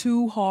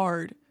too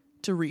hard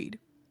to read.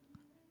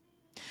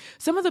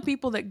 Some of the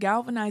people that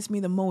galvanized me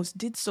the most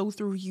did so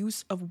through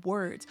use of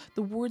words,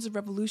 the words of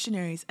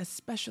revolutionaries,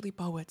 especially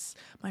poets.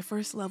 My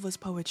first love was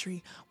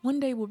poetry. One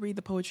day we'll read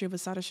the poetry of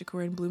Asada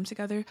Shakur and Bloom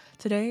together.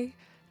 Today,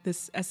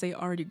 this essay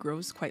already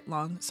grows quite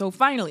long. So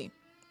finally,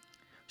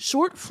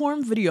 short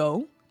form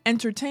video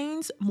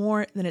entertains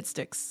more than it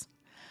sticks.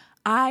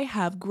 I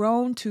have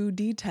grown to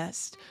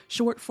detest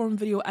short form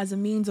video as a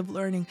means of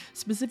learning,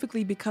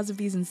 specifically because of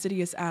these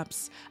insidious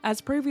apps.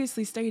 As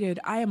previously stated,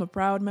 I am a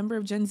proud member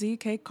of Gen Z,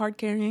 card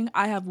carrying.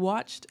 I have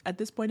watched, at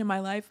this point in my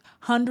life,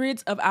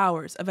 hundreds of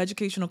hours of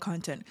educational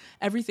content.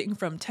 Everything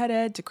from TED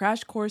Ed to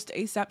Crash Course to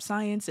ASAP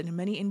Science and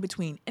many in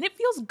between. And it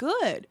feels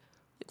good,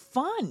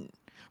 fun,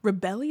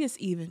 rebellious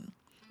even,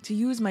 to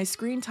use my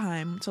screen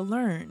time to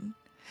learn.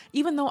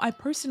 Even though I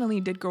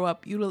personally did grow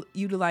up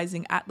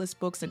utilizing Atlas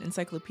books and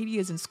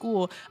encyclopedias in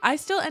school, I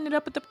still ended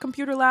up at the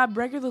computer lab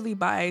regularly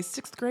by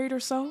 6th grade or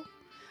so.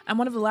 I'm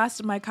one of the last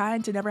of my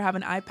kind to never have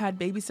an iPad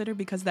babysitter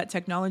because that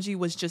technology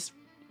was just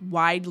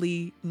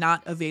widely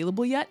not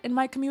available yet in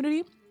my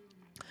community.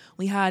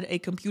 We had a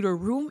computer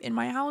room in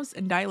my house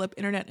and dial-up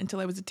internet until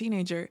I was a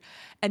teenager.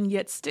 And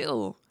yet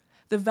still,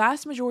 the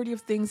vast majority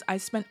of things I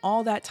spent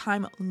all that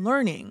time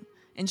learning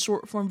in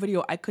short form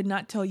video, I could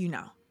not tell you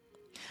now.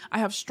 I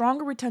have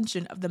stronger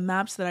retention of the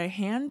maps that I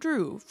hand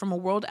drew from a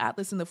world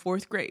atlas in the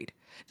 4th grade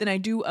than I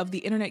do of the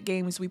internet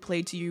games we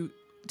played to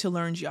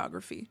learn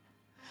geography.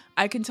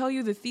 I can tell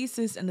you the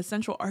thesis and the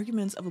central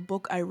arguments of a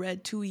book I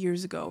read 2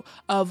 years ago,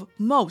 of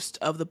most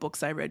of the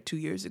books I read 2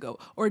 years ago,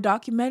 or a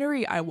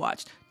documentary I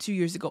watched 2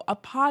 years ago, a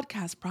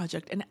podcast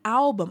project, an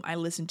album I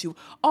listened to.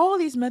 All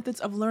these methods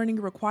of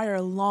learning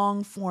require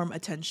long-form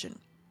attention.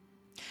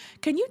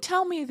 Can you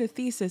tell me the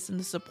thesis and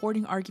the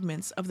supporting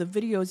arguments of the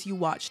videos you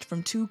watched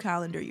from 2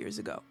 calendar years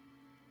ago?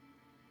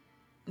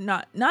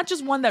 Not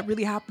just one that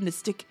really happened to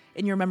stick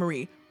in your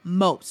memory,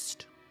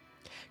 most.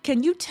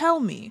 Can you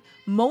tell me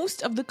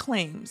most of the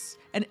claims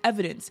and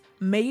evidence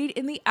made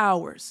in the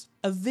hours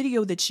of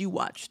video that you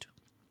watched?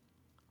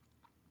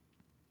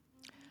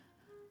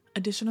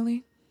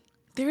 Additionally,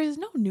 there is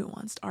no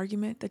nuanced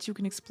argument that you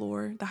can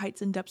explore the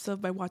heights and depths of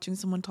by watching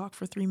someone talk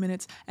for 3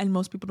 minutes, and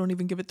most people don't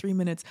even give it 3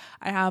 minutes.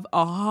 I have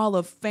a Hall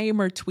of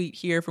Famer tweet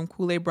here from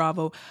Kool-Aid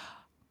Bravo.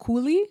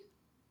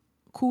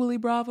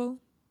 Kool-Aid Bravo?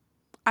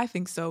 I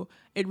think so.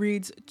 It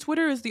reads,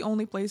 Twitter is the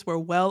only place where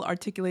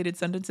well-articulated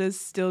sentences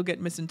still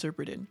get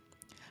misinterpreted.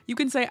 You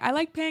can say, I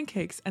like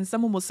pancakes, and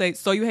someone will say,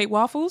 so you hate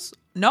waffles?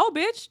 No,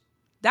 bitch.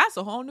 That's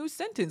a whole new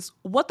sentence.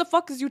 What the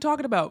fuck is you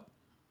talking about?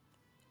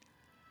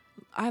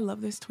 I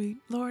love this tweet.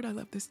 Lord, I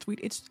love this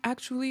tweet.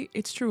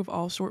 It's true of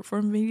all short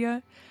form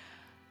media.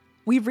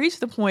 We've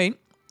reached the point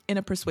in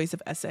a persuasive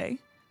essay,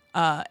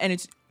 and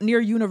it's near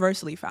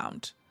universally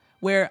found,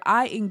 where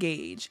I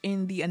engage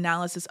in the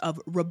analysis of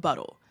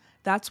rebuttal.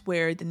 That's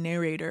where the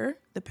narrator,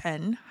 the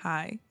pen,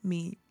 hi,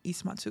 me,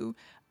 Ismatu,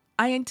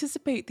 I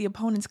anticipate the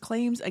opponent's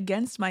claims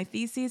against my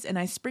theses and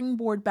I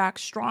springboard back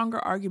stronger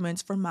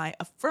arguments for my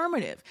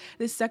affirmative.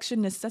 This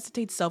section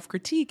necessitates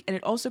self-critique and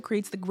it also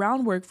creates the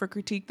groundwork for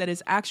critique that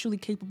is actually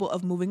capable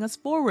of moving us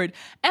forward.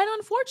 And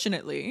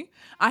unfortunately,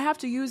 I have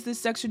to use this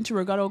section to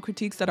rebuttal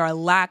critiques that are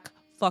lack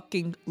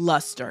fucking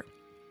luster.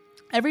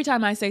 Every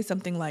time I say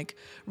something like,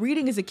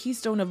 reading is a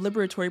keystone of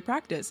liberatory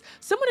practice,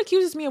 someone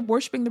accuses me of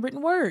worshiping the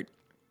written word.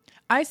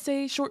 I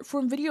say short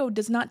form video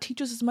does not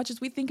teach us as much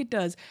as we think it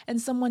does, and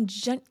someone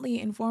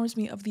gently informs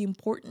me of the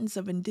importance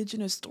of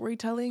indigenous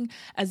storytelling,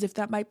 as if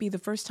that might be the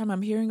first time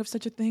I'm hearing of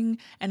such a thing,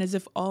 and as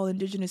if all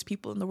indigenous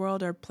people in the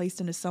world are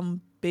placed into some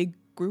big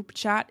group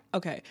chat.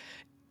 Okay,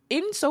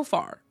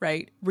 insofar,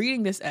 right,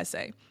 reading this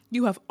essay,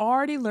 you have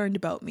already learned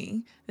about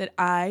me that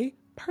I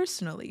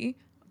personally,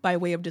 by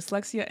way of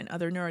dyslexia and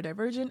other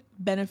neurodivergent,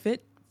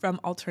 benefit from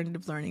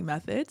alternative learning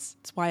methods.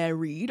 That's why I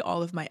read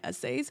all of my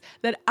essays,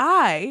 that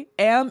I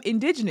am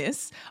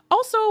indigenous.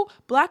 Also,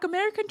 Black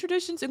American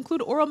traditions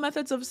include oral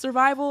methods of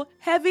survival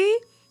heavy,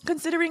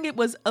 considering it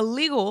was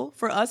illegal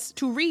for us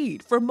to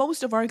read for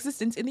most of our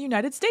existence in the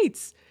United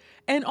States.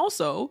 And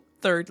also,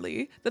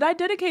 thirdly, that I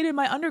dedicated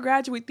my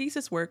undergraduate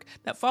thesis work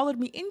that followed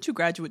me into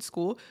graduate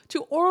school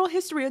to oral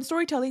history and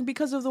storytelling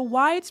because of the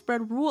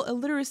widespread rural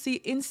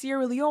illiteracy in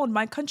Sierra Leone,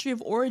 my country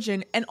of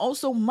origin, and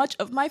also much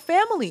of my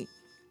family.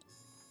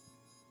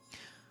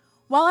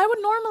 While I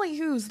would normally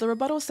use the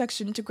rebuttal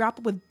section to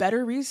grapple with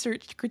better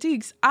researched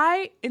critiques,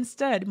 I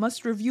instead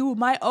must review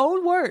my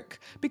own work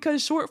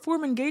because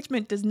short-form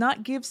engagement does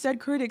not give said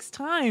critics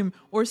time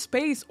or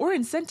space or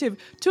incentive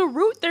to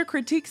root their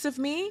critiques of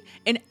me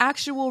in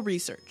actual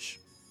research.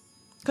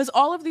 Because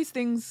all of these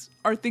things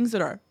are things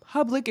that are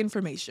public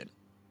information.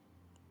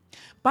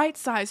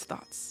 Bite-sized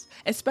thoughts,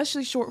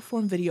 especially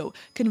short-form video,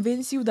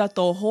 convince you that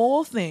the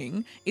whole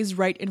thing is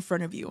right in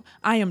front of you.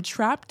 I am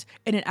trapped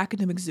in an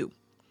academic zoo,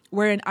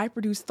 wherein I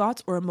produce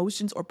thoughts or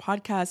emotions or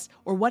podcasts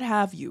or what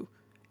have you,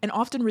 and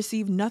often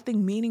receive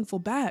nothing meaningful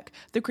back.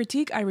 The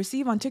critique I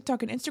receive on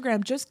TikTok and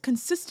Instagram just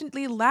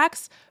consistently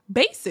lacks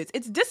basis.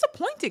 It's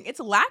disappointing. It's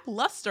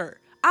lackluster.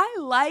 I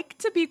like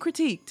to be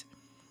critiqued.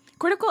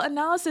 Critical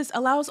analysis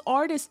allows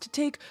artists to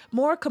take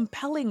more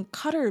compelling,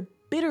 cutter,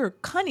 bitter,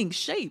 cunning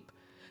shape.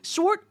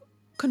 Short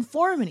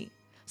conformity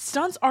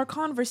stunts our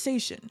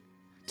conversation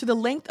to the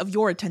length of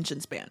your attention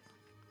span.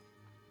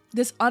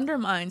 This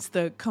undermines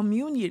the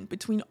communion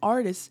between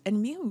artists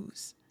and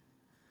muse.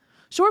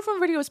 Short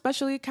form video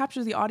especially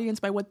captures the audience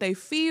by what they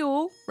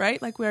feel,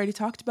 right? Like we already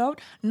talked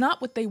about,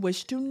 not what they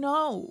wish to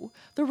know.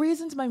 The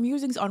reasons my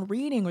musings on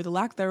reading or the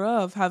lack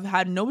thereof have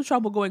had no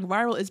trouble going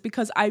viral is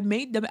because I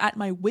made them at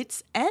my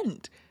wit's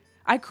end.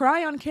 I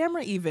cry on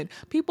camera even.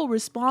 People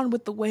respond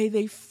with the way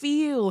they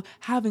feel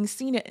having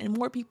seen it, and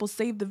more people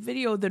save the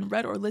video than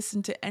read or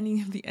listened to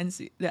any of the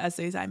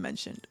essays I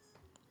mentioned.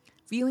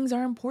 Feelings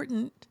are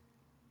important.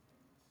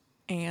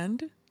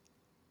 And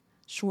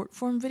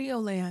short-form video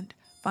land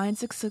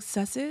finds its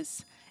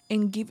successes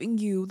in giving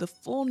you the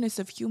fullness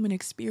of human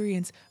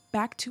experience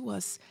back to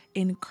us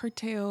in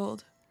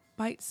curtailed,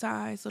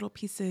 bite-sized little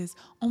pieces,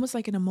 almost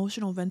like an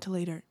emotional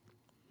ventilator.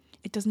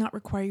 It does not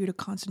require you to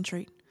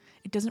concentrate.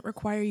 It doesn't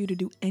require you to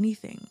do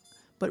anything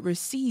but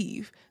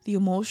receive the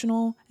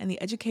emotional and the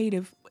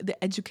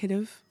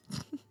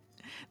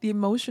the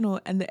emotional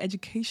and the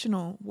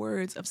educational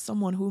words of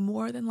someone who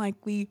more than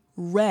likely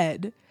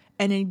read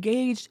and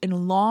engaged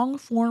in long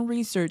form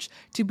research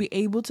to be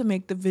able to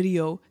make the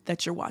video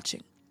that you're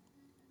watching.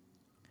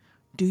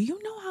 Do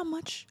you know how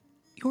much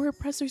your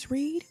oppressors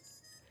read?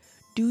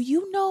 Do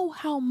you know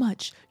how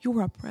much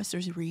your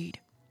oppressors read?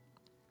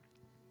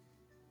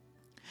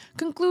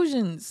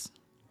 Conclusions.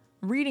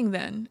 Reading,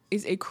 then,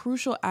 is a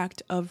crucial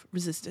act of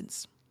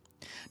resistance.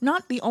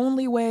 Not the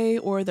only way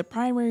or the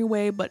primary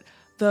way, but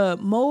the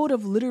mode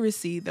of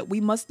literacy that we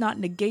must not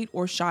negate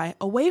or shy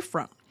away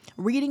from.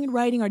 Reading and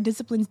writing are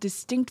disciplines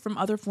distinct from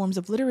other forms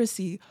of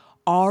literacy.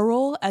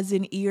 Oral, as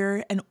in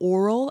ear, and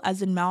oral,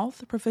 as in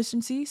mouth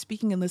proficiency,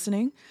 speaking and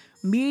listening.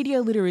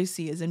 Media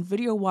literacy, as in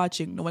video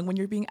watching, knowing when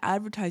you're being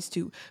advertised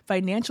to.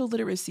 Financial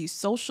literacy,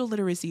 social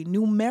literacy,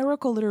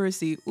 numerical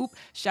literacy.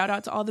 Shout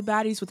out to all the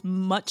baddies with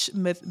much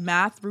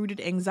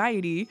math-rooted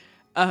anxiety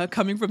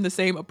coming from the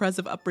same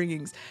oppressive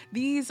upbringings.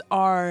 These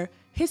are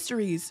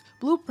histories,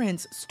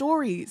 blueprints,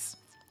 stories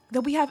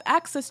that we have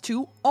access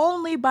to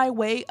only by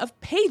way of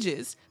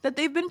pages that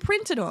they've been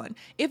printed on.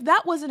 If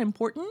that wasn't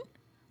important,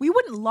 we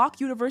wouldn't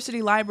lock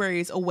university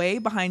libraries away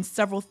behind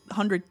several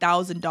 $100,000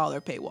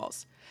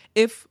 paywalls.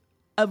 If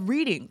a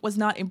reading was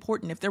not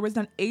important, if there was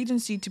an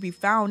agency to be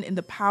found in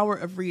the power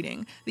of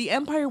reading, the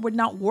empire would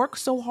not work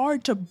so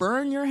hard to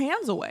burn your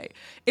hands away.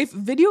 If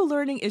video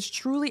learning is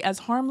truly as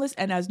harmless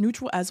and as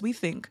neutral as we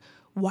think,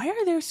 why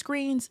are there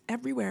screens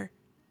everywhere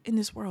in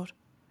this world?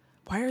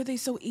 Why are they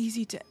so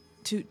easy to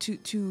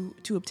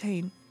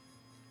obtain?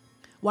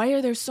 Why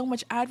are there so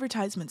much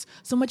advertisements,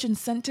 so much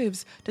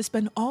incentives to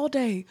spend all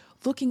day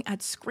looking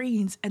at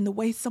screens and the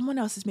way someone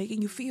else is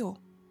making you feel?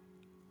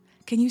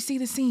 Can you see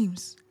the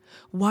seams?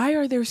 Why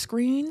are there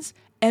screens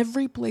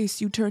every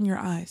place you turn your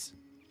eyes?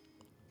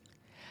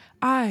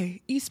 I,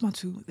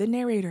 Ismatu, the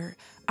narrator,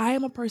 I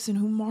am a person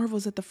who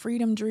marvels at the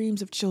freedom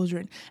dreams of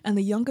children, and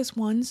the youngest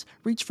ones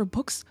reach for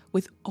books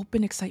with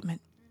open excitement.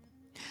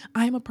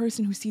 I am a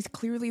person who sees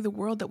clearly the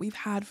world that we've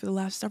had for the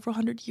last several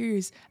hundred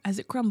years as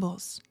it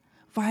crumbles.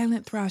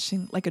 Violent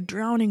thrashing, like a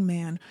drowning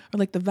man, or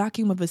like the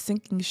vacuum of a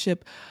sinking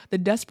ship, the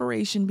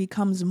desperation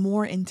becomes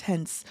more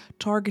intense,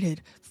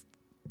 targeted,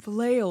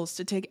 flails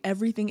to take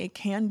everything it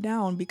can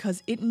down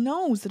because it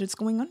knows that it's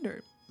going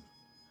under.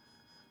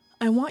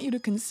 I want you to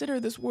consider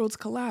this world's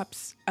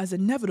collapse as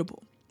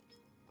inevitable.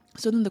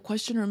 So then the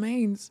question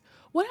remains,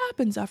 what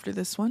happens after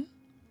this one?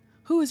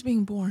 Who is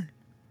being born?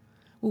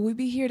 Will we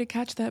be here to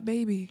catch that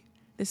baby,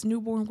 this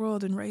newborn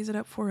world, and raise it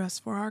up for us,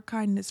 for our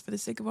kindness, for the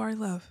sake of our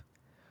love?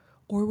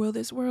 Or will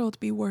this world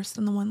be worse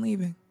than the one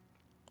leaving?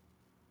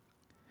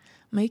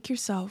 Make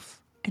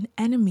yourself an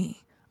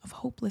enemy of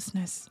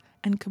hopelessness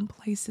and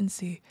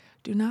complacency.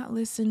 Do not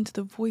listen to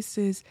the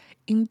voices,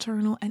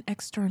 internal and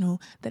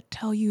external, that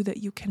tell you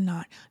that you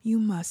cannot. You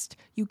must.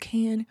 You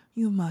can.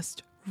 You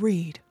must.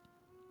 Read.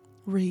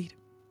 Read.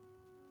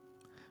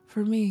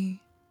 For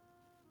me,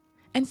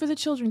 and for the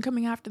children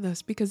coming after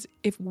this, because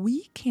if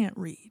we can't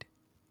read,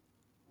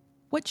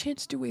 what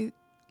chance do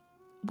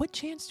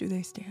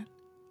they stand?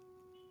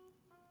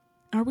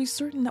 Are we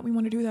certain that we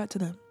want to do that to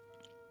them?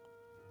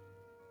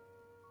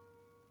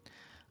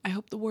 I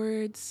hope the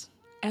words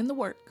and the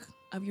work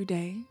of your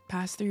day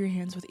pass through your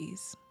hands with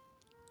ease.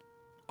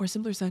 Or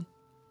simpler said,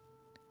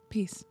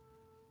 peace.